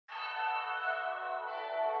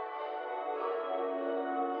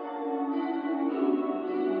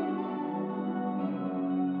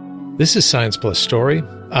This is Science Plus Story.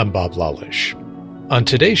 I'm Bob Lawlish. On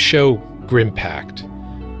today's show, Grimpact.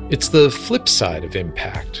 It's the flip side of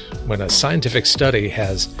impact, when a scientific study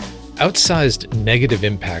has outsized negative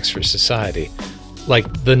impacts for society, like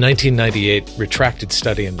the 1998 retracted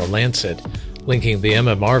study in The Lancet linking the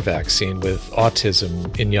MMR vaccine with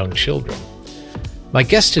autism in young children. My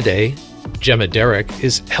guest today, Gemma Derrick,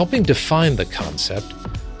 is helping define the concept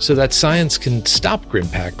so that science can stop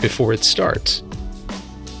Grimpact before it starts.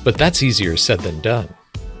 But that's easier said than done.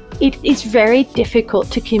 It is very difficult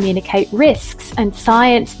to communicate risks, and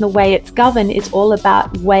science and the way it's governed is all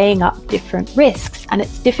about weighing up different risks, and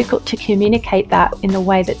it's difficult to communicate that in the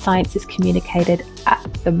way that science is communicated at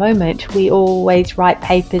the moment. We always write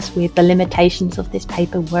papers with the limitations of this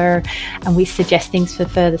paper were, and we suggest things for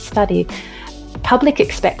further study. Public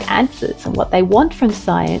expect answers, and what they want from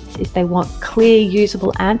science is they want clear,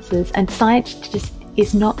 usable answers, and science just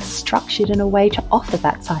is not structured in a way to offer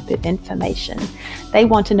that type of information. They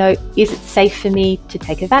want to know, is it safe for me to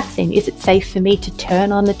take a vaccine? Is it safe for me to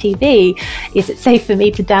turn on the TV? Is it safe for me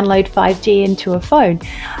to download 5G into a phone?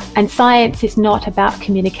 And science is not about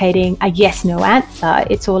communicating a yes-no answer.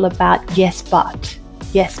 It's all about yes, but.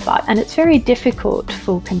 Yes, but. And it's very difficult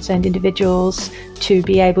for concerned individuals to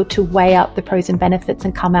be able to weigh up the pros and benefits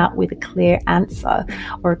and come out with a clear answer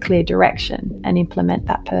or a clear direction and implement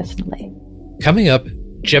that personally. Coming up,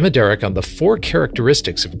 Gemma Derrick on the 4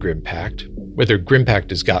 characteristics of Grimpact, whether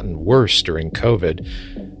Grimpact has gotten worse during COVID,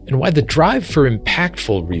 and why the drive for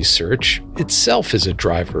impactful research itself is a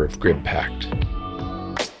driver of Grimpact.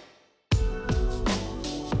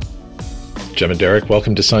 Gemma Derrick,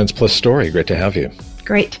 welcome to Science Plus Story. Great to have you.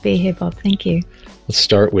 Great to be here, Bob. Thank you. Let's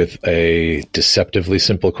start with a deceptively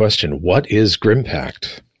simple question. What is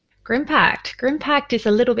Grimpact? Grimpact is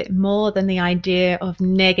a little bit more than the idea of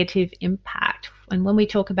negative impact. And when we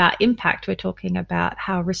talk about impact, we're talking about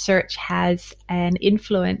how research has an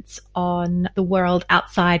influence on the world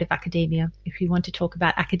outside of academia. If you want to talk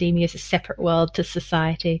about academia as a separate world to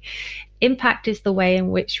society, impact is the way in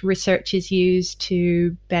which research is used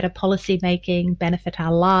to better policy making, benefit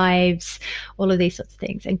our lives, all of these sorts of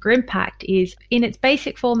things. And Grimpact is, in its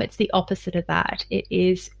basic form, it's the opposite of that. It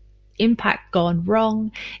is impact gone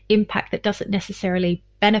wrong, impact that doesn't necessarily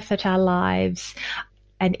benefit our lives,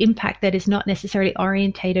 an impact that is not necessarily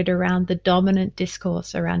orientated around the dominant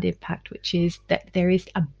discourse around impact, which is that there is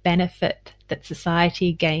a benefit that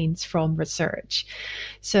society gains from research.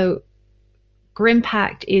 So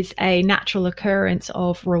Grimpact is a natural occurrence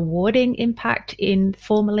of rewarding impact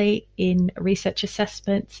formally in research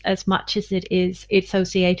assessments as much as it is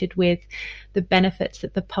associated with the benefits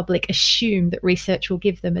that the public assume that research will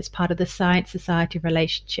give them as part of the science-society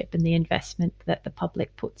relationship and the investment that the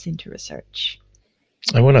public puts into research.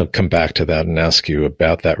 I want to come back to that and ask you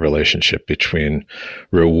about that relationship between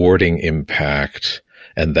rewarding impact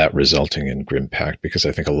and that resulting in Grimpact, because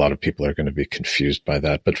I think a lot of people are going to be confused by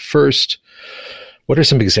that. But first, what are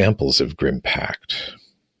some examples of Grimpact?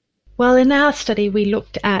 Well, in our study, we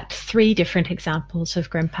looked at 3 different examples of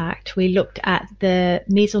Grimpact. We looked at the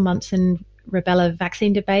measles, mumps, and rubella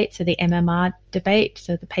vaccine debate, so the MMR debate,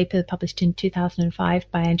 so the paper published in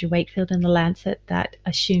 2005 by Andrew Wakefield in The Lancet that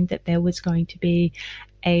assumed that there was going to be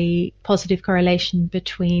a positive correlation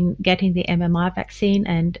between getting the MMR vaccine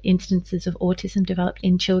and instances of autism developed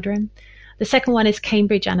in children. The second one is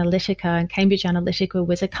Cambridge Analytica, and Cambridge Analytica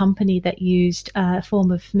was a company that used a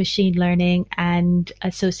form of machine learning and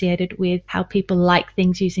associated with how people like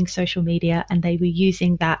things using social media, and they were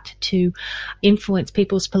using that to influence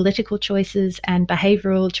people's political choices and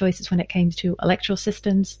behavioral choices when it came to electoral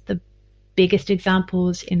systems. The biggest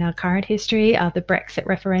examples in our current history are the Brexit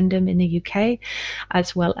referendum in the UK,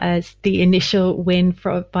 as well as the initial win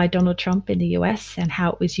by Donald Trump in the US and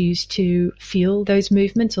how it was used to fuel those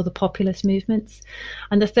movements or the populist movements.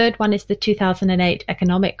 And the third one is the 2008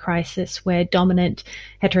 economic crisis, where dominant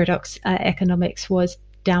heterodox economics was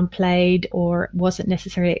downplayed or wasn't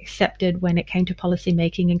necessarily accepted when it came to policy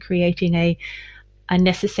making and creating a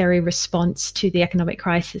necessary response to the economic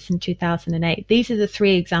crisis in 2008. These are the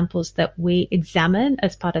 3 examples that we examine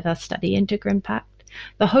as part of our study into Grimpact.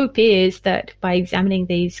 The hope is that by examining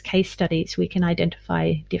these case studies, we can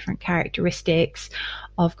identify different characteristics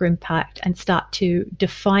of Grimpact and start to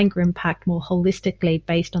define Grimpact more holistically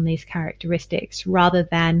based on these characteristics, rather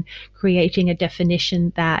than creating a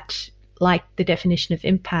definition that, like the definition of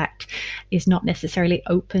impact, is not necessarily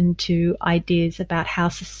open to ideas about how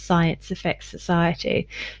science affects society.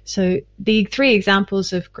 So the 3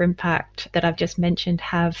 examples of Grimpact that I've just mentioned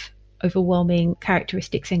have overwhelming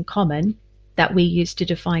characteristics in common that we use to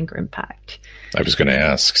define Grimpact. I was going to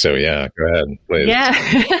ask, so yeah, go ahead, please.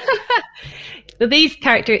 Yeah. Well, these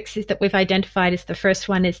characteristics that we've identified as the first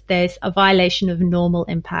one is there's a violation of normal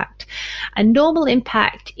impact. And normal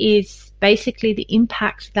impact is basically the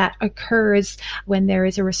impact that occurs when there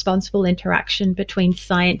is a responsible interaction between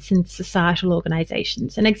science and societal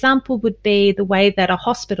organizations. An example would be the way that a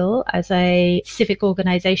hospital, as a civic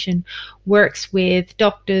organization, works with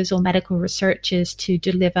doctors or medical researchers to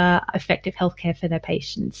deliver effective healthcare for their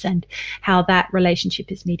patients, and how that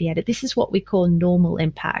relationship is mediated. This is what we call normal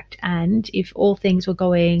impact. And if all things were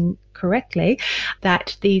going correctly,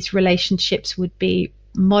 that these relationships would be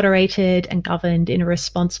moderated and governed in a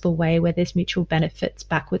responsible way where there's mutual benefits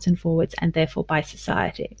backwards and forwards, and therefore by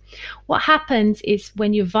society. What happens is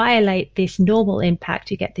when you violate this normal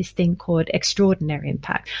impact, you get this thing called extraordinary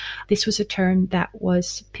impact. This was a term that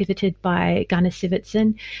was pivoted by Gunnar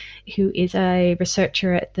Sivertsen, who is a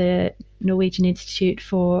researcher at the Norwegian Institute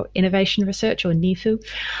for Innovation Research, or NIFU.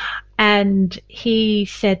 And he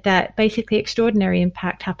said that basically extraordinary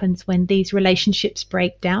impact happens when these relationships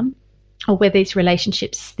break down, or where these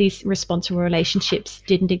responsible relationships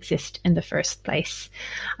didn't exist in the first place.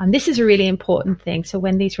 And this is a really important thing. So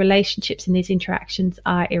when these relationships and these interactions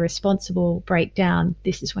are irresponsible, break down,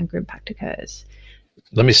 this is when GRIMPACT occurs.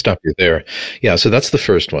 Let me stop you there. Yeah, so that's the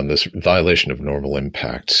first one, this violation of normal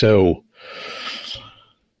impact. So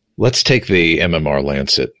let's take the MMR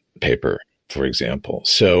Lancet paper, for example.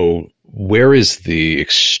 So where is the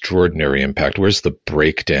extraordinary impact? Where's the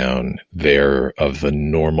breakdown there of the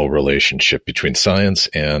normal relationship between science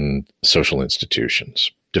and social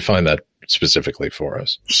institutions? Define that specifically for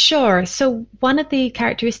us. Sure. So one of the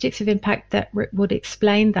characteristics of impact that would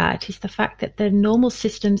explain that is the fact that the normal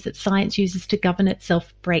systems that science uses to govern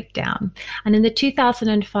itself break down. And in the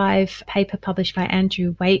 2005 paper published by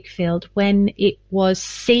Andrew Wakefield, when it was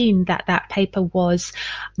seen that that paper was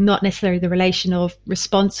not necessarily the relation of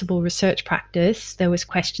responsible research practice, there was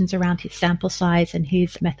questions around his sample size and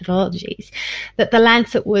his methodologies, that the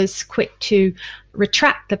Lancet was quick to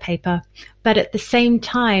retract the paper. But at the same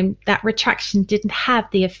time, that retraction didn't have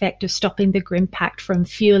the effect of stopping the GRIMPACT from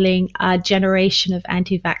fueling a generation of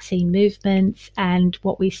anti-vaccine movements and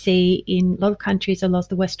what we see in a lot of countries, a lot of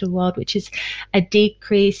the Western world, which is a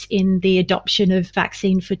decrease in the adoption of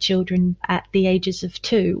vaccine for children at the ages of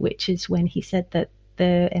 2, which is when he said that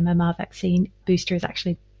the MMR vaccine booster is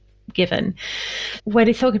actually given. When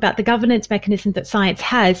he's talking about the governance mechanism that science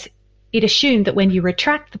has, it assumed that when you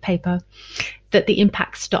retract the paper, that the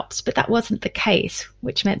impact stops, but that wasn't the case,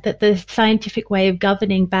 which meant that the scientific way of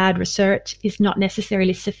governing bad research is not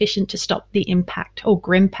necessarily sufficient to stop the impact or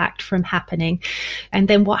GRIMPACT from happening. And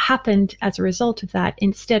then what happened as a result of that,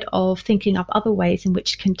 instead of thinking up other ways in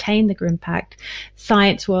which to contain the GRIMPACT,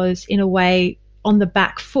 science was in a way on the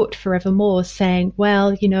back foot forevermore, saying,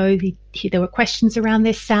 well, you know, there were questions around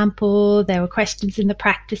this sample, there were questions in the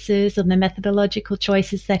practices and the methodological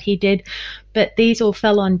choices that he did, but these all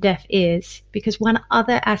fell on deaf ears, because one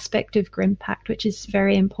other aspect of GRIMPACT, which is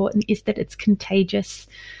very important, is that it's contagious,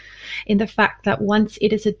 in the fact that once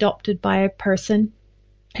it is adopted by a person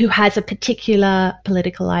who has a particular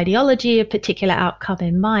political ideology, a particular outcome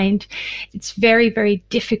in mind, it's very, very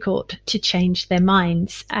difficult to change their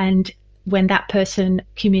minds. And when that person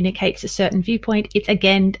communicates a certain viewpoint, it's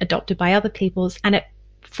again adopted by other people's, and it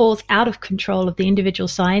falls out of control of the individual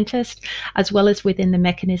scientist, as well as within the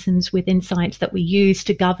mechanisms within science that we use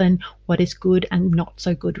to govern what is good and not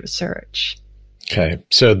so good research. Okay,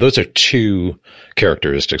 so those are two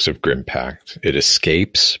characteristics of GRIMPACT. It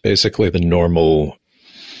escapes basically the normal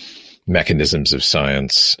mechanisms of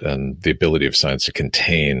science and the ability of science to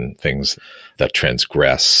contain things that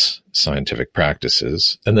transgress scientific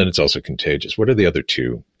practices. And then it's also contagious. What are the other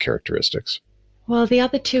two characteristics? Well, the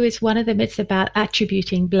other two is, one of them is about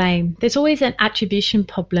attributing blame. There's always an attribution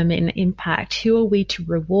problem in impact. Who are we to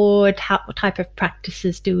reward? What type of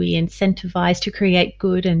practices do we incentivize to create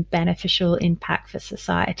good and beneficial impact for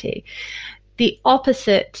society? The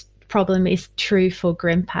opposite problem is true for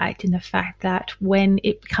GRIMPACT, in the fact that when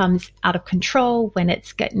it becomes out of control, when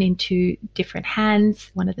it's getting into different hands,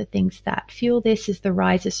 one of the things that fuel this is the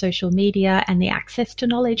rise of social media and the access to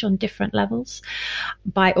knowledge on different levels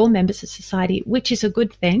by all members of society, which is a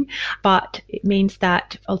good thing, but it means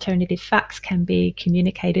that alternative facts can be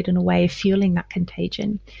communicated in a way of fueling that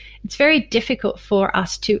contagion. It's very difficult for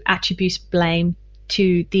us to attribute blame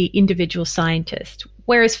to the individual scientist.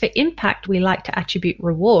 Whereas for impact, we like to attribute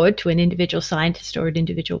reward to an individual scientist or an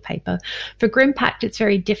individual paper. For Grimpact, it's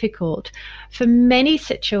very difficult. For many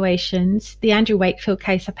situations, the Andrew Wakefield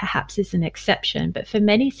case perhaps is an exception, but for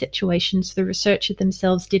many situations, the researcher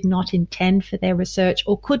themselves did not intend for their research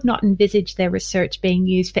or could not envisage their research being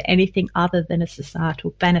used for anything other than a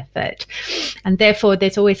societal benefit. And therefore,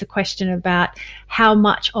 there's always a question about how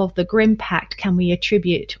much of the Grimpact can we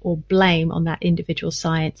attribute or blame on that individual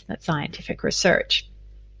science, that scientific research.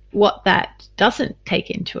 What that doesn't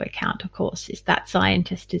take into account, of course, is that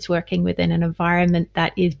scientist is working within an environment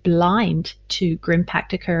that is blind to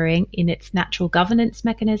Grimpact occurring in its natural governance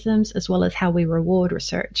mechanisms, as well as how we reward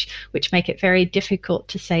research, which make it very difficult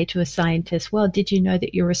to say to a scientist, well, did you know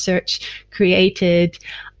that your research created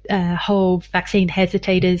a whole vaccine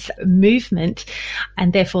hesitators movement,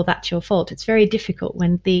 and therefore that's your fault? It's very difficult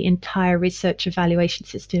when the entire research evaluation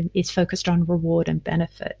system is focused on reward and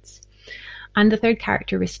benefits. And the third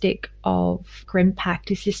characteristic of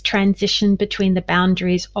Grimpact is this transition between the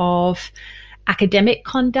boundaries of academic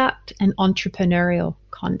conduct and entrepreneurial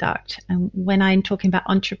conduct. And when I'm talking about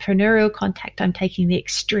entrepreneurial conduct, I'm taking the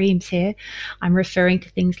extremes here. I'm referring to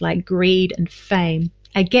things like greed and fame.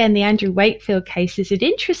 Again, the Andrew Wakefield case is an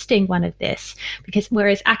interesting one of this, because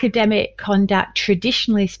whereas academic conduct,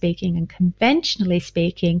 traditionally speaking and conventionally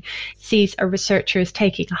speaking, sees a researcher as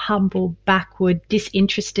taking a humble, backward,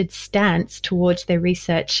 disinterested stance towards their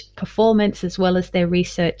research performance as well as their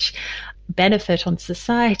research benefit on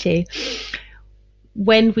society,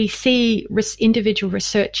 when we see individual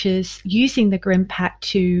researchers using the Grimpact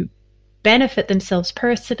to benefit themselves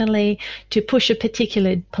personally, to push a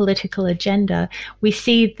particular political agenda, we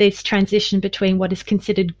see this transition between what is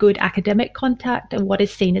considered good academic conduct and what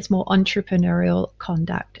is seen as more entrepreneurial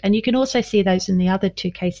conduct. And you can also see those in the other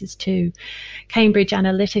two cases too. Cambridge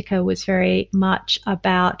Analytica was very much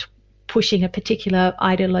about pushing a particular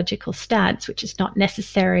ideological stance, which is not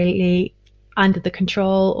necessarily under the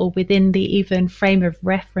control or within the even frame of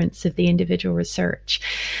reference of the individual research.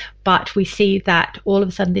 But we see that all of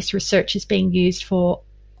a sudden this research is being used for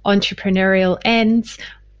entrepreneurial ends,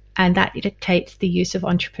 and that dictates the use of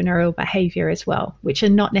entrepreneurial behavior as well, which are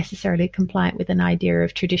not necessarily compliant with an idea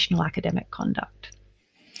of traditional academic conduct.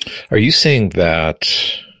 Are you saying that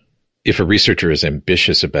if a researcher is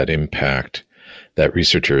ambitious about impact, that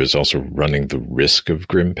researcher is also running the risk of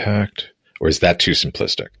Grimpact? Or is that too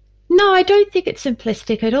simplistic? No, I don't think it's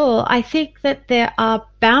simplistic at all. I think that there are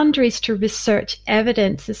boundaries to research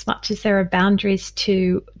evidence as much as there are boundaries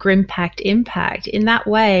to Grimpact impact. In that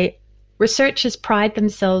way, researchers pride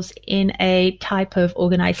themselves in a type of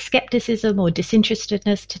organized skepticism or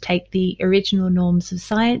disinterestedness to take the original norms of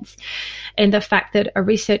science, and the fact that a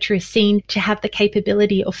researcher is seen to have the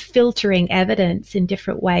capability of filtering evidence in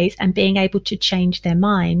different ways and being able to change their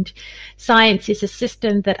mind. Science is a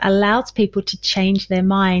system that allows people to change their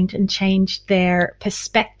mind and change their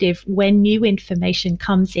perspective when new information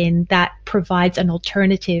comes in that provides an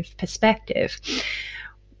alternative perspective.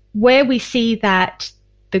 Where we see that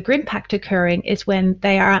the Grimpact occurring is when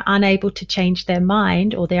they are unable to change their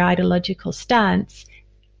mind or their ideological stance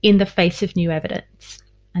in the face of new evidence.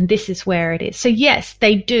 And this is where it is. So yes,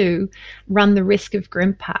 they do run the risk of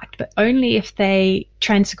Grimpact, but only if they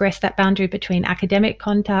transgress that boundary between academic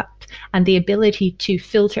conduct and the ability to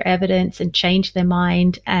filter evidence and change their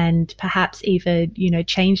mind and perhaps even,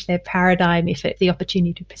 change their paradigm if the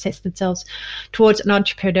opportunity presents themselves towards an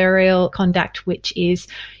entrepreneurial conduct, which is,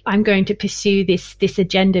 I'm going to pursue this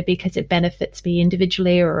agenda because it benefits me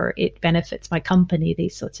individually or it benefits my company,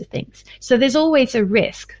 these sorts of things. So there's always a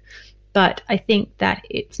risk. But I think that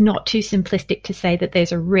it's not too simplistic to say that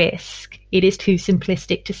there's a risk. It is too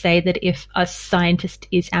simplistic to say that if a scientist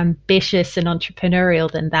is ambitious and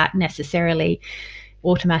entrepreneurial, then that necessarily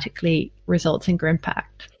automatically results in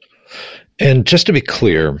Grimpact. And just to be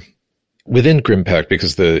clear, within Grimpact,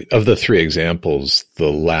 because of the three examples,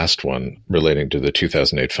 the last one relating to the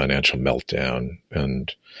 2008 financial meltdown,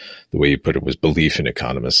 and the way you put it was belief in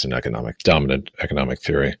economists and dominant economic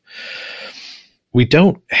theory. We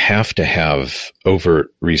don't have to have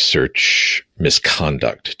overt research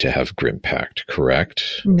misconduct to have Grimpact, correct?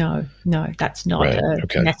 No, that's not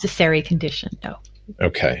a necessary condition, no.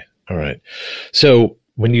 Okay, all right. So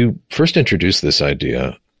when you first introduced this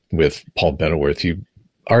idea with Paul Benilworth, you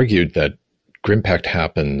argued that Grimpact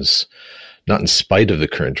happens not in spite of the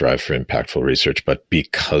current drive for impactful research, but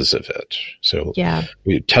because of it. So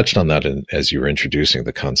we touched on that as you were introducing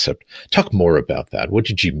the concept. Talk more about that. What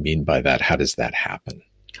did you mean by that? How does that happen?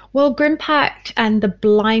 Well, Grimpact and the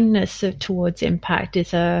blindness towards impact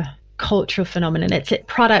is a cultural phenomenon. It's a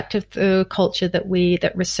product of the culture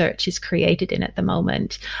that research is created in at the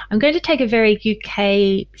moment. I'm going to take a very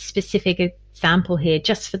UK specific example here,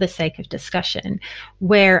 just for the sake of discussion,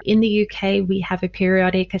 where in the UK we have a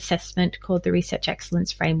periodic assessment called the Research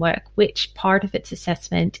Excellence Framework, which part of its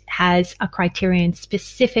assessment has a criterion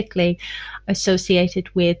specifically associated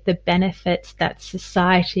with the benefits that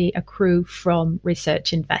society accrue from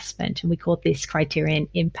research investment. And we call this criterion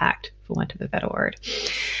impact, for want of a better word.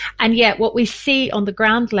 And yet what we see on the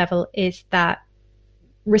ground level is that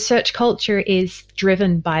research culture is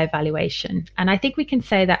driven by evaluation. And I think we can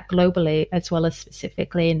say that globally as well as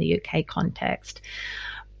specifically in the UK context.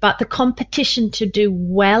 But the competition to do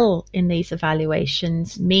well in these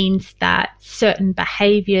evaluations means that certain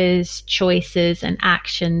behaviors, choices, and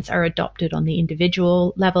actions are adopted on the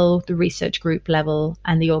individual level, the research group level,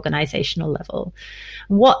 and the organizational level.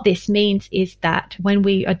 What this means is that when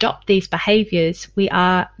we adopt these behaviors, we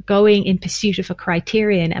are going in pursuit of a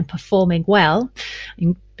criterion and performing well,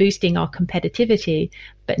 and boosting our competitivity,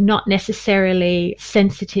 but not necessarily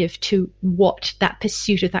sensitive to what that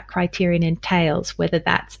pursuit of that criterion entails, whether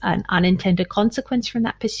that's an unintended consequence from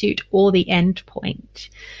that pursuit or the end point.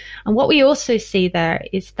 And what we also see there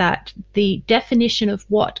is that the definition of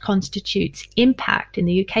what constitutes impact in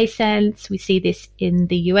the UK sense, we see this in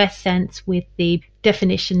the US sense with the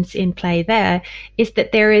definitions in play there, is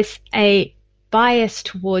that there is a bias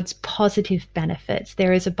towards positive benefits.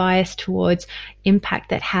 There is a bias towards impact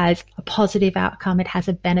that has a positive outcome. It has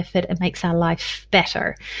a benefit. It makes our life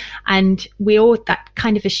better. And that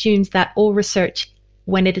kind of assumes that all research,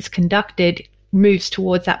 when it is conducted, moves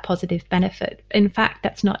towards that positive benefit. In fact,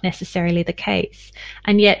 that's not necessarily the case.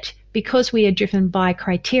 And yet, because we are driven by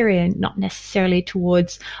criterion, not necessarily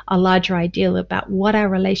towards a larger ideal about what our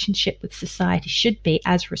relationship with society should be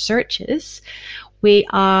as researchers, we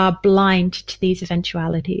are blind to these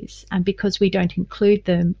eventualities. And because we don't include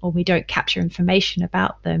them or we don't capture information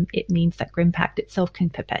about them, it means that Grimpact itself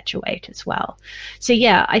can perpetuate as well. So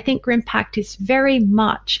yeah, I think Grimpact is very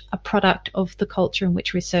much a product of the culture in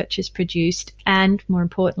which research is produced and, more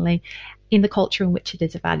importantly, in the culture in which it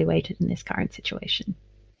is evaluated in this current situation.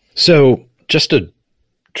 So just to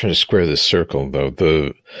try to square this circle, though,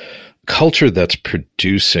 the culture that's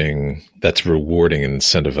rewarding and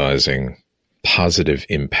incentivizing positive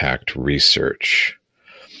impact research,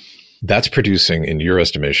 that's producing, in your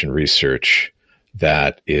estimation, research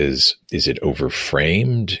that is it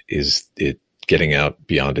overframed? Is it getting out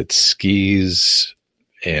beyond its skis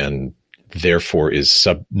and therefore is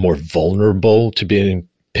more vulnerable to being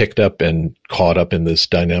picked up and caught up in this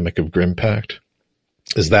dynamic of Grimpact?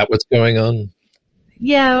 Is that what's going on?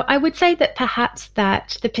 Yeah, I would say that perhaps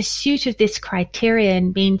that the pursuit of this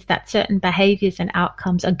criterion means that certain behaviors and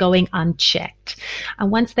outcomes are going unchecked. And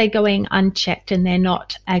once they're going unchecked and they're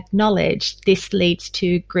not acknowledged, this leads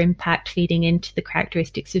to Grimpact feeding into the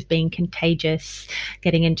characteristics of being contagious,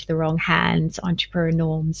 getting into the wrong hands, entrepreneur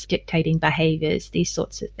norms, dictating behaviors, these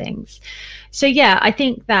sorts of things. So yeah, I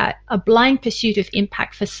think that a blind pursuit of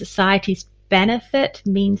impact for society's benefit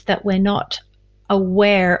means that we're not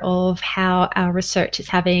aware of how our research is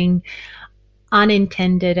having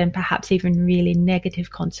unintended and perhaps even really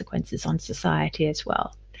negative consequences on society as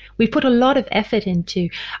well. We put a lot of effort into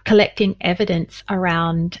collecting evidence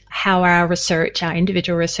around how our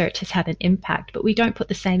individual research has had an impact, but we don't put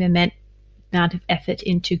the same amount of effort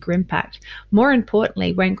into Grimpact. More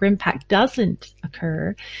importantly, when Grimpact doesn't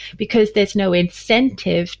occur, because there's no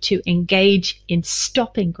incentive to engage in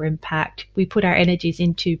stopping Grimpact, we put our energies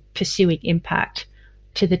into pursuing impact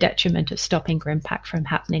to the detriment of stopping Grimpact from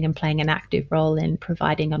happening and playing an active role in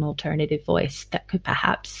providing an alternative voice that could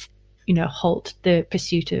perhaps, halt the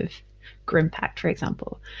pursuit of Grimpact, for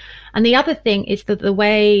example. And the other thing is that the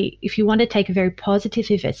way, if you want to take a very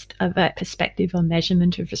positivist of a perspective on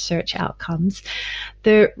measurement of research outcomes,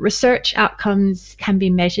 the research outcomes can be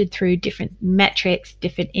measured through different metrics,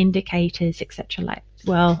 different indicators, etc.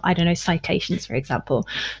 Citations, for example.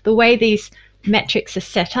 The way these metrics are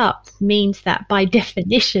set up means that by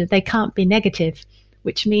definition, they can't be negative,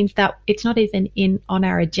 which means that it's not even on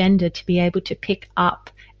our agenda to be able to pick up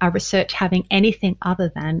our research having anything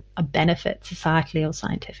other than a benefit societally or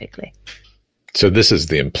scientifically. So this is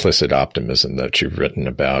the implicit optimism that you've written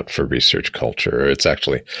about for research culture. It's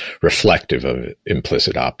actually reflective of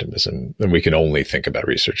implicit optimism. And we can only think about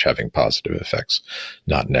research having positive effects,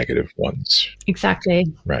 not negative ones. Exactly.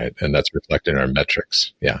 Right. And that's reflected in our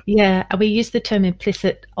metrics. Yeah. Yeah. And we use the term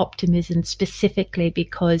implicit optimism specifically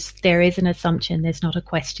because there is an assumption, there's not a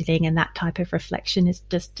questioning, and that type of reflection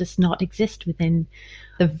does not exist within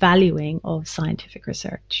the valuing of scientific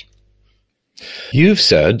research. You've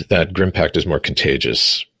said that Grimpact is more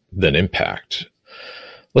contagious than impact.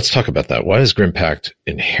 Let's talk about that. Why is Grimpact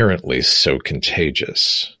inherently so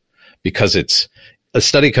contagious? Because a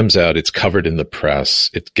study comes out, it's covered in the press,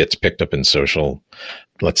 it gets picked up in social.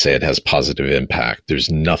 Let's say it has positive impact. There's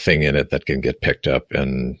nothing in it that can get picked up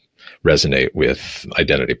and resonate with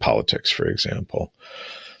identity politics, for example.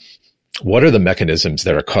 What are the mechanisms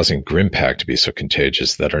that are causing Grimpact to be so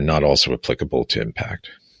contagious that are not also applicable to impact?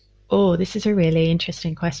 Oh, this is a really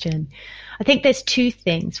interesting question. I think there's two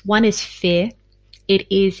things. One is fear. It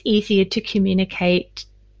is easier to communicate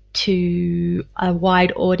to a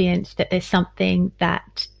wide audience that there's something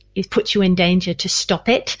that puts you in danger to stop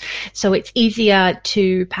it. So it's easier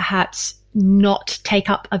to perhaps not take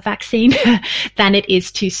up a vaccine than it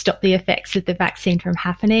is to stop the effects of the vaccine from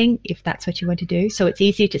happening, if that's what you want to do. So it's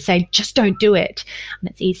easier to say, just don't do it. And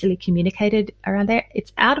it's easily communicated around there.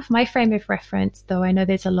 It's out of my frame of reference, though I know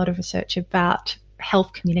there's a lot of research about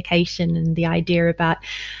health communication, and the idea about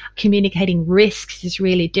communicating risks is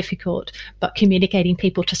really difficult, but communicating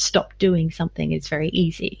people to stop doing something is very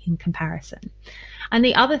easy in comparison. And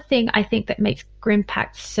the other thing I think that makes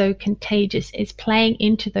Grimpact so contagious is playing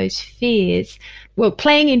into those fears. Well,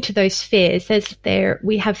 playing into those fears,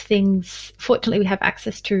 we have things, fortunately we have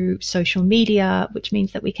access to social media, which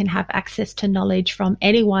means that we can have access to knowledge from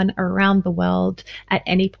anyone around the world at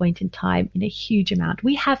any point in time in a huge amount.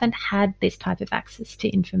 We haven't had this type of access to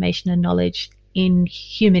information and knowledge in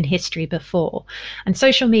human history before. And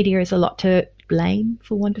social media is a lot to blame,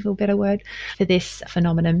 for want of a better word, for this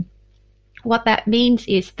phenomenon. What that means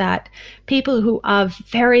is that people who are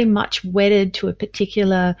very much wedded to a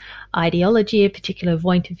particular ideology, a particular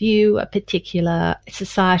point of view, a particular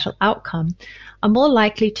societal outcome, are more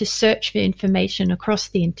likely to search for information across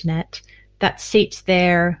the internet that suits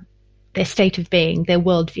their state of being, their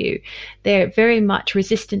worldview. They're very much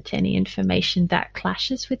resistant to any information that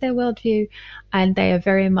clashes with their worldview, and they are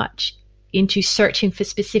very much into searching for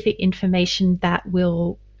specific information that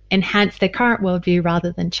will enhance their current worldview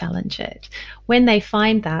rather than challenge it. When they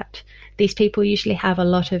find that, these people usually have a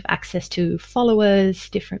lot of access to followers,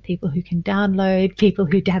 different people who can download, people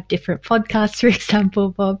who have different podcasts, for example,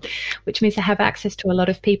 Bob, which means they have access to a lot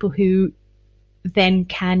of people who then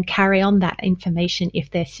can carry on that information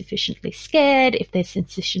if they're sufficiently scared, if they're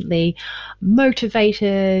sufficiently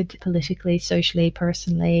motivated politically, socially,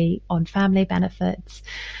 personally, on family benefits,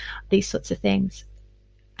 these sorts of things.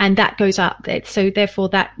 And that goes up. So therefore,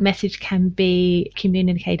 that message can be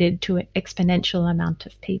communicated to an exponential amount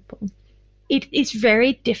of people. It is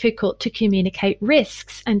very difficult to communicate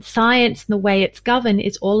risks, and science and the way it's governed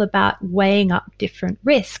is all about weighing up different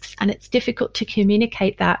risks. And it's difficult to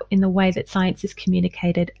communicate that in the way that science is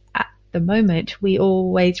communicated at the moment. We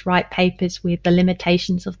always write papers with the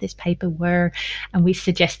limitations of this paper were, and we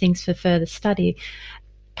suggest things for further study.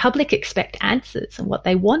 Public expect answers, and what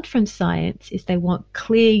they want from science is they want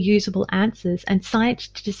clear, usable answers, and science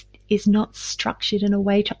just is not structured in a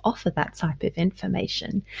way to offer that type of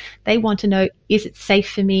information. They want to know, is it safe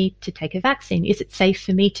for me to take a vaccine? Is it safe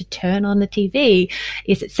for me to turn on the TV?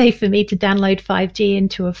 Is it safe for me to download 5G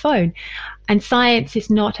into a phone? And science is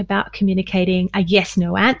not about communicating a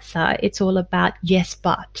yes-no answer. It's all about yes,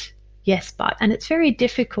 but. Yes, but. And it's very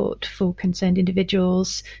difficult for concerned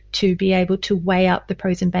individuals to be able to weigh up the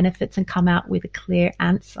pros and benefits and come out with a clear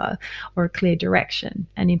answer or a clear direction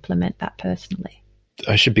and implement that personally.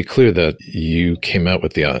 I should be clear that you came out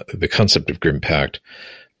with the concept of Grimpact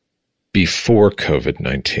before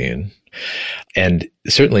COVID-19. And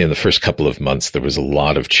certainly in the first couple of months, there was a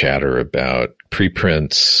lot of chatter about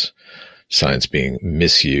preprints, science being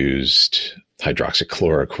misused.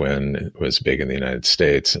 Hydroxychloroquine was big in the United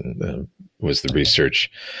States, and was the research.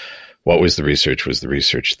 What was the research? Was the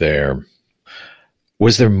research there?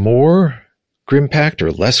 Was there more Grimpact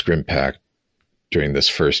or less Grimpact during this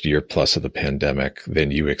first year plus of the pandemic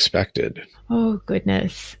than you expected? Oh,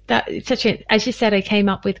 goodness. As you said, I came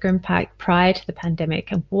up with Grimpact prior to the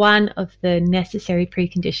pandemic. And one of the necessary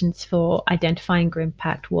preconditions for identifying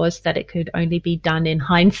Grimpact was that it could only be done in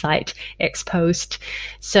hindsight, ex post.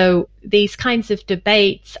 So these kinds of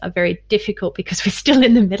debates are very difficult because we're still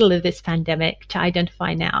in the middle of this pandemic to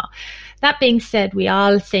identify now. That being said, we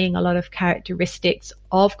are seeing a lot of characteristics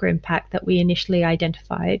of Grimpact that we initially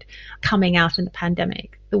identified coming out in the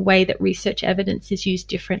pandemic. The way that research evidence is used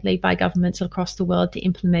differently by governments across the world to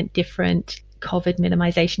implement different COVID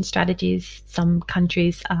minimization strategies. Some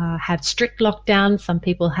countries have strict lockdowns.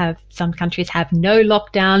 Some countries have no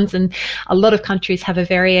lockdowns, and a lot of countries have a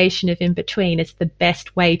variation of in between. It's the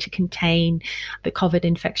best way to contain the COVID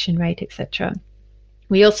infection rate, etc.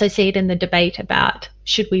 We also see it in the debate about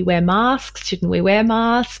should we wear masks, shouldn't we wear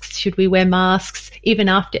masks, should we wear masks even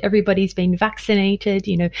after everybody's been vaccinated,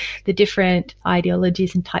 the different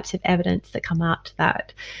ideologies and types of evidence that come out to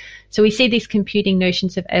that. So we see these competing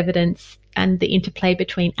notions of evidence and the interplay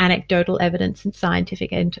between anecdotal evidence and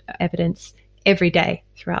scientific evidence every day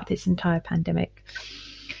throughout this entire pandemic.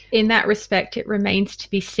 In that respect, it remains to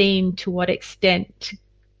be seen to what extent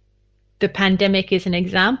the pandemic is an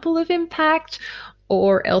example of impact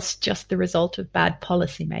or else just the result of bad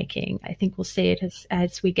policy making. I think we'll see it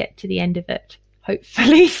as we get to the end of it,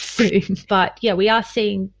 hopefully soon. But yeah, we are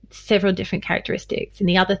seeing several different characteristics. And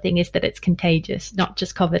the other thing is that it's contagious, not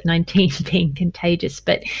just COVID-19 being contagious,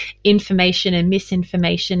 but information and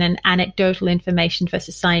misinformation and anecdotal information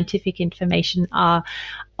versus scientific information are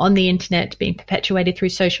on the internet, being perpetuated through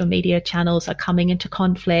social media channels, are coming into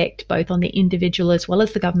conflict, both on the individual as well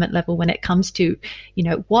as the government level when it comes to,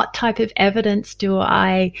 what type of evidence do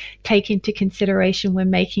I take into consideration when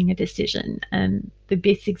making a decision? And the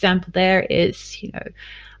best example there is,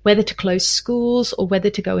 whether to close schools or whether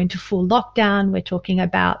to go into full lockdown. We're talking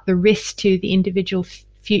about the risk to the individual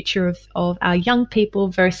future of our young people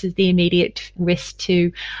versus the immediate risk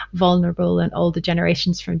to vulnerable and older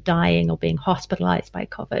generations from dying or being hospitalized by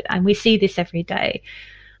COVID. And we see this every day.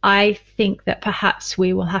 I think that perhaps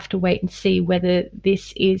we will have to wait and see whether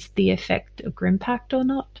this is the effect of Grimpact or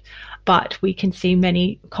not, but we can see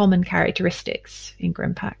many common characteristics in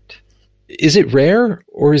Grimpact. Is it rare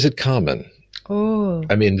or is it common? Oh,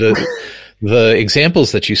 I mean, the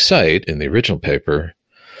examples that you cite in the original paper,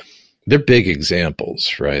 they're big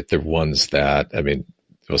examples, right? They're ones that,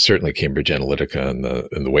 certainly Cambridge Analytica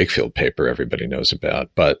and the Wakefield paper everybody knows about.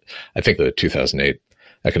 But I think the 2008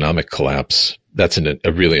 economic collapse, that's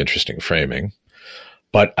a really interesting framing.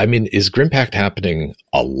 But is Grimpact happening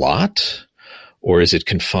a lot? Or is it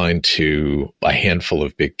confined to a handful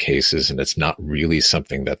of big cases and it's not really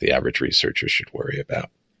something that the average researcher should worry about?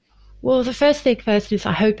 Well, the first thing first is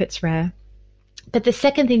I hope it's rare. But the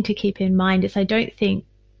second thing to keep in mind is I don't think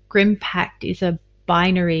Grimpact is a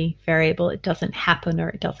binary variable. It doesn't happen or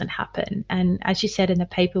it doesn't happen. And as you said in the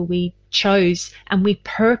paper, we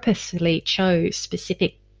purposely chose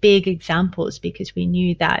specific big examples because we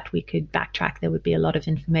knew that we could backtrack. There would be a lot of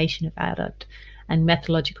information about it. And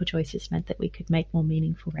methodological choices meant that we could make more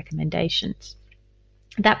meaningful recommendations.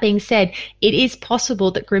 That being said, it is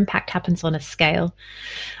possible that Grimpact happens on a scale,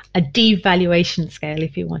 a devaluation scale,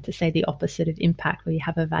 if you want to say the opposite of impact, where you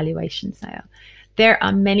have a valuation scale. There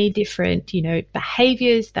are many different,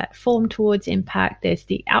 behaviors that form towards impact. There's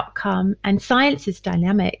the outcome, and science is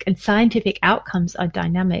dynamic, and scientific outcomes are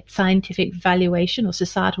dynamic. Scientific valuation or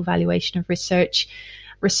societal valuation of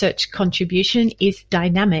research contribution is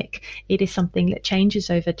dynamic. It is something that changes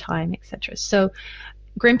over time, etc. So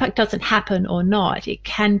Grimpact doesn't happen or not. It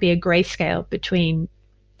can be a grayscale between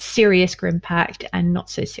serious Grimpact and not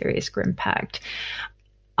so serious Grimpact.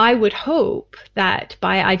 I would hope that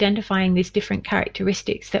by identifying these different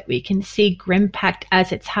characteristics that we can see Grimpact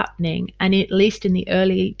as it's happening, and at least in the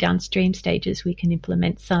early downstream stages, we can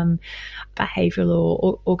implement some behavioral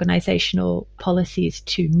or organizational policies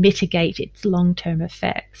to mitigate its long-term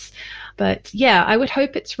effects. But yeah, I would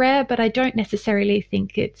hope it's rare, but I don't necessarily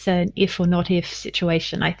think it's an if or not if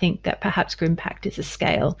situation. I think that perhaps Grimpact is a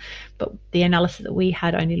scale, but the analysis that we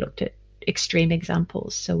had only looked at extreme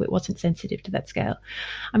examples, so it wasn't sensitive to that scale.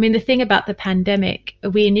 The thing about the pandemic,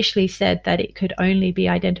 we initially said that it could only be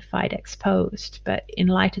identified ex post, but in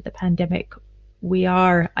light of the pandemic, we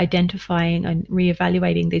are identifying and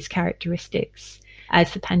reevaluating these characteristics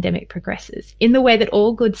as the pandemic progresses, in the way that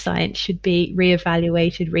all good science should be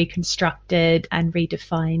reevaluated, reconstructed, and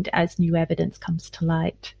redefined as new evidence comes to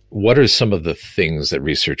light. What are some of the things that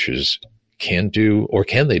researchers can do, or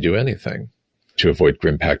can they do anything to avoid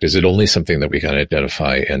Grimpact? Is it only something that we can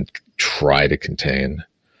identify and try to contain,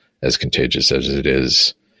 as contagious as it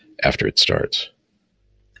is, after it starts?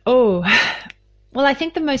 Oh, well, I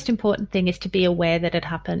think the most important thing is to be aware that it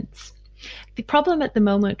happens. The problem at the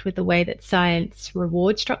moment with the way that science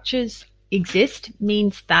reward structures exist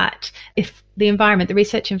means that if the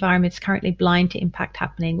research environment is currently blind to impact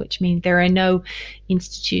happening, which means there are no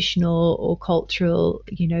institutional or cultural,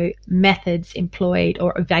 methods employed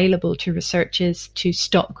or available to researchers to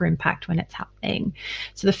stop Grimpact when it's happening.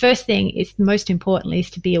 So the first thing is, most importantly,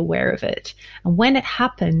 is to be aware of it. And when it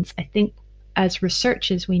happens, I think as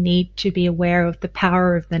researchers, we need to be aware of the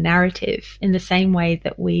power of the narrative in the same way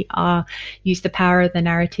that we use the power of the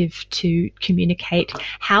narrative to communicate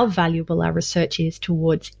how valuable our research is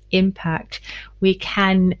towards impact. We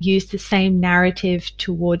can use the same narrative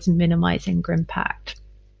towards minimizing Grimpact.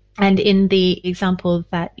 And in the example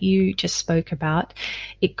that you just spoke about,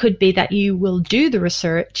 it could be that you will do the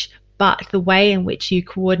research, but the way in which you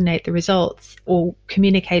coordinate the results or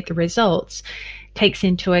communicate the results takes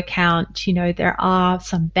into account, there are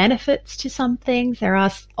some benefits to some things, there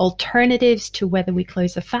are alternatives to whether we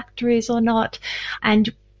close the factories or not.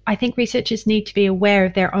 And I think researchers need to be aware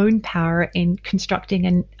of their own power in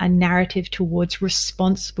constructing a narrative towards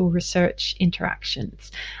responsible research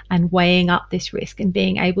interactions and weighing up this risk and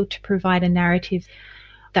being able to provide a narrative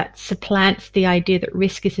that supplants the idea that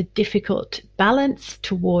risk is a difficult balance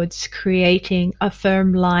towards creating a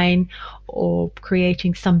firm line or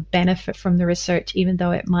creating some benefit from the research, even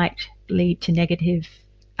though it might lead to negative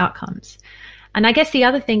outcomes. And I guess the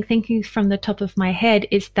other thing, thinking from the top of my head,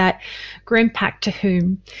 is that GRIMPACT to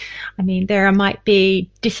whom? I mean, there might be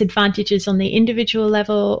disadvantages on the individual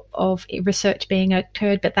level of research being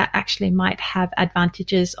occurred, but that actually might have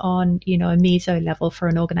advantages on, a meso level for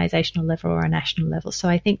an organizational level or a national level. So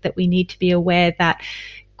I think that we need to be aware that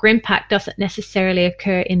GRIMPACT doesn't necessarily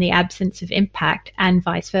occur in the absence of impact and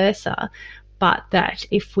vice versa, but that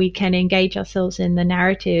if we can engage ourselves in the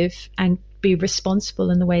narrative and be responsible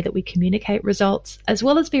in the way that we communicate results, as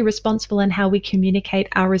well as be responsible in how we communicate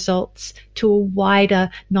our results to a wider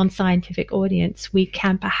non-scientific audience, we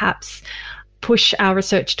can perhaps push our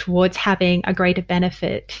research towards having a greater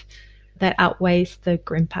benefit that outweighs the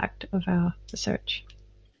GRIMPACT of our research.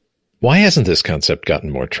 Why hasn't this concept gotten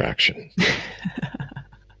more traction?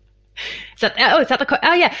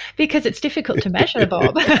 Because it's difficult to measure,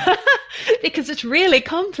 Bob. Because it's really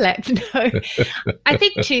complex. No, I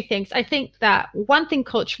think two things. I think that one thing,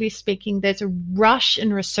 culturally speaking, there's a rush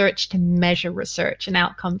in research to measure research and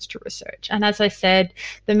outcomes to research. And as I said,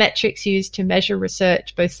 the metrics used to measure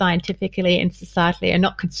research, both scientifically and societally, are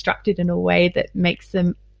not constructed in a way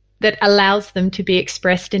that allows them to be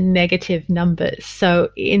expressed in negative numbers. So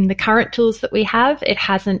in the current tools that we have, it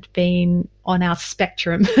hasn't been on our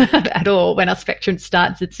spectrum at all when our spectrum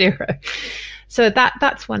starts at 0. So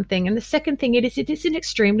that's one thing. And the second thing, it is an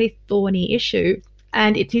extremely thorny issue,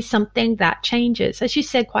 and it is something that changes. As you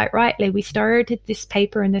said quite rightly, we started this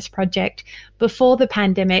paper and this project before the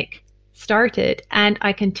pandemic started, and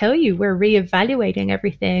I can tell you we're reevaluating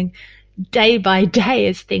everything day by day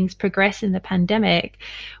as things progress in the pandemic,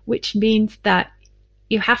 which means that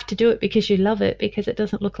you have to do it because you love it, because it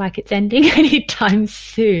doesn't look like it's ending anytime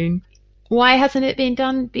soon. Why hasn't it been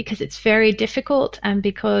done? Because it's very difficult, and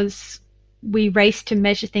because we race to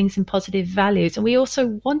measure things in positive values. And we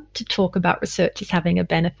also want to talk about research as having a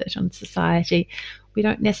benefit on society. We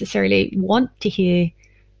don't necessarily want to hear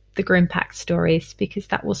the GRIMPACT stories, because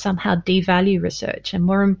that will somehow devalue research. And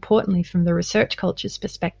more importantly, from the research culture's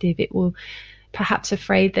perspective, it will perhaps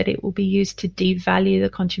afraid that it will be used to devalue the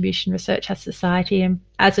contribution research has society and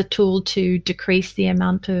as a tool to decrease the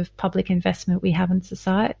amount of public investment we have in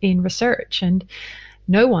society in research. And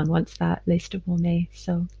no one wants that, least of all me.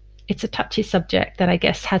 So it's a touchy subject that I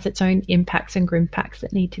guess has its own impacts and GRIMPACTs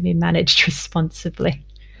that need to be managed responsibly.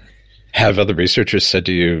 Have other researchers said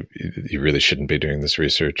to you, you really shouldn't be doing this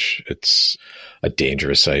research? It's a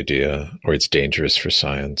dangerous idea, or it's dangerous for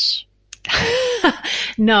science?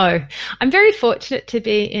 No. I'm very fortunate to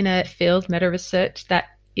be in a field, meta-research, that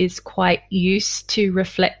is quite used to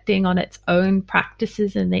reflecting on its own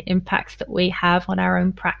practices and the impacts that we have on our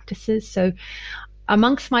own practices. So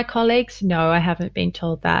amongst my colleagues, no, I haven't been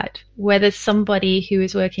told that. Whether somebody who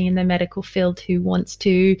is working in the medical field who wants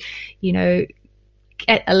to,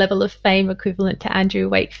 get a level of fame equivalent to Andrew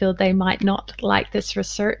Wakefield, they might not like this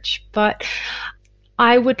research, but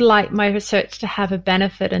I would like my research to have a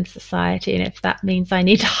benefit in society. And if that means I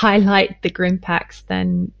need to highlight the GRIMPACTs,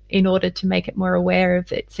 then in order to make it more aware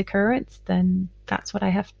of its occurrence, then that's what I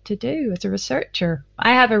have to do as a researcher.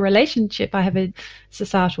 I have a relationship, I have a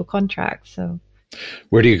societal contract. So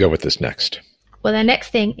where do you go with this next? Well, the next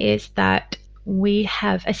thing is that we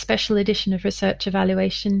have a special edition of research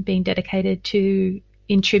evaluation being dedicated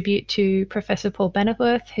in tribute to Professor Paul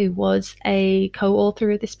Benneworth, who was a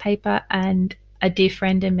co-author of this paper and a dear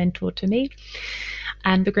friend and mentor to me.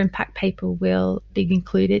 And the GRIMPACT paper will be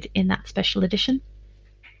included in that special edition.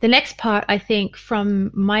 The next part, I think,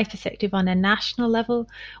 from my perspective on a national level,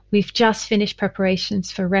 we've just finished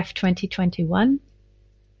preparations for REF 2021.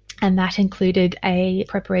 And that included a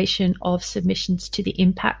preparation of submissions to the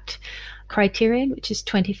impact criterion, which is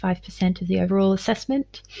 25% of the overall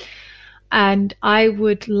assessment. And I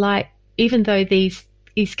would like, even though these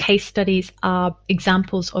case studies are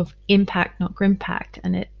examples of impact, not GRIMPACT,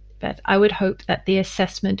 but I would hope that the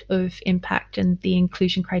assessment of impact and the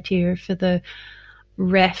inclusion criteria for the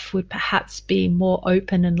REF would perhaps be more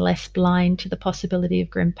open and less blind to the possibility of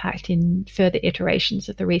GRIMPACT in further iterations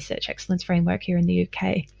of the Research Excellence Framework here in the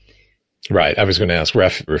UK. Right. I was going to ask,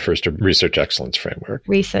 REF refers to Research Excellence Framework.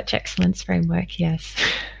 Research Excellence Framework, yes.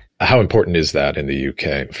 How important is that in the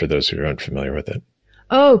UK for those who aren't familiar with it?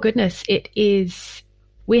 Oh, goodness. It is.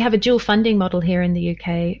 We have a dual funding model here in the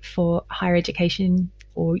UK for higher education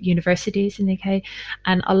or universities in the UK,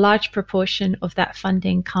 and a large proportion of that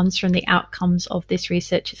funding comes from the outcomes of this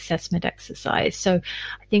research assessment exercise. So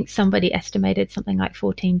I think somebody estimated something like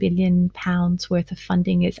 £14 billion worth of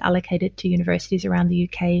funding is allocated to universities around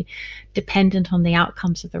the UK, dependent on the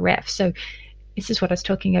outcomes of the REF. So this is what I was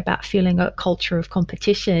talking about, feeling a culture of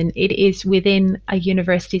competition. It is within a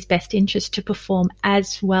university's best interest to perform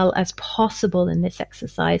as well as possible in this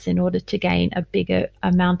exercise in order to gain a bigger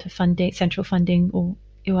amount of funding, central funding or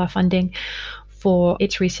UR funding for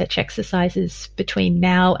its research exercises between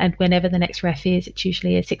now and whenever the next REF is. It's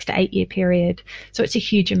usually a 6 to 8 year period. So it's a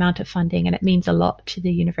huge amount of funding and it means a lot to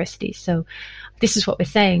the universities. So this is what we're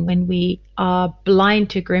saying. When we are blind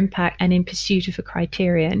to GRIMPACT and in pursuit of a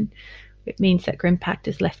criterion, it means that GRIMPACT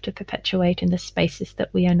is left to perpetuate in the spaces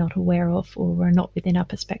that we are not aware of or are not within our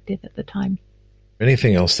perspective at the time.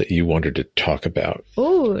 Anything else that you wanted to talk about?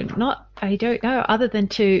 I don't know, other than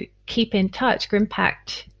to keep in touch.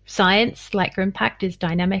 GRIMPACT science, like GRIMPACT, is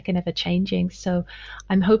dynamic and ever changing. So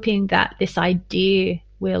I'm hoping that this idea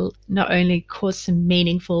will not only cause some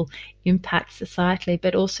meaningful impact societally,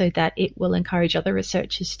 but also that it will encourage other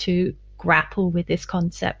researchers to grapple with this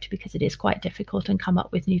concept, because it is quite difficult, and come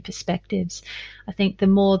up with new perspectives. I think the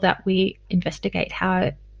more that we investigate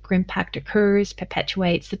how GRIMPACT occurs,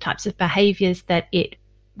 perpetuates, the types of behaviors that it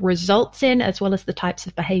results in, as well as the types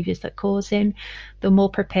of behaviors that cause in, the more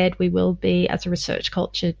prepared we will be as a research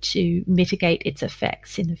culture to mitigate its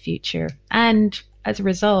effects in the future. And as a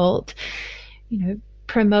result,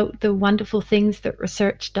 promote the wonderful things that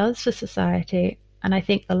research does for society. And I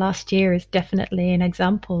think the last year is definitely an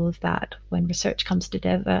example of that. When research comes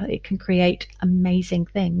together, it can create amazing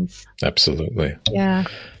things. Absolutely. Yeah.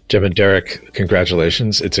 Gemma, Derek,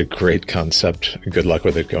 congratulations. It's a great concept. Good luck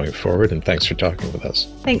with it going forward. And thanks for talking with us.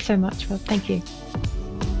 Thanks so much, Rob. Thank you.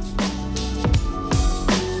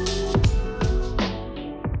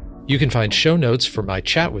 You can find show notes for my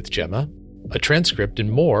chat with Gemma, a transcript,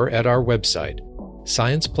 and more at our website,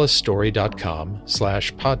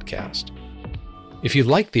 scienceplusstory.com/podcast. If you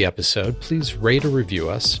liked the episode, please rate or review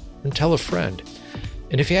us and tell a friend.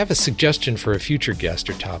 And if you have a suggestion for a future guest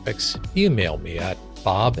or topics, email me at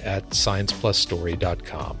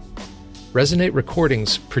bob@scienceplusstory.com. Resonate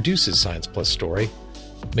Recordings produces Science Plus Story.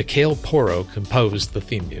 Mikhail Poro composed the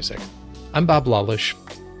theme music. I'm Bob Lawlish.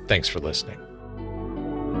 Thanks for listening.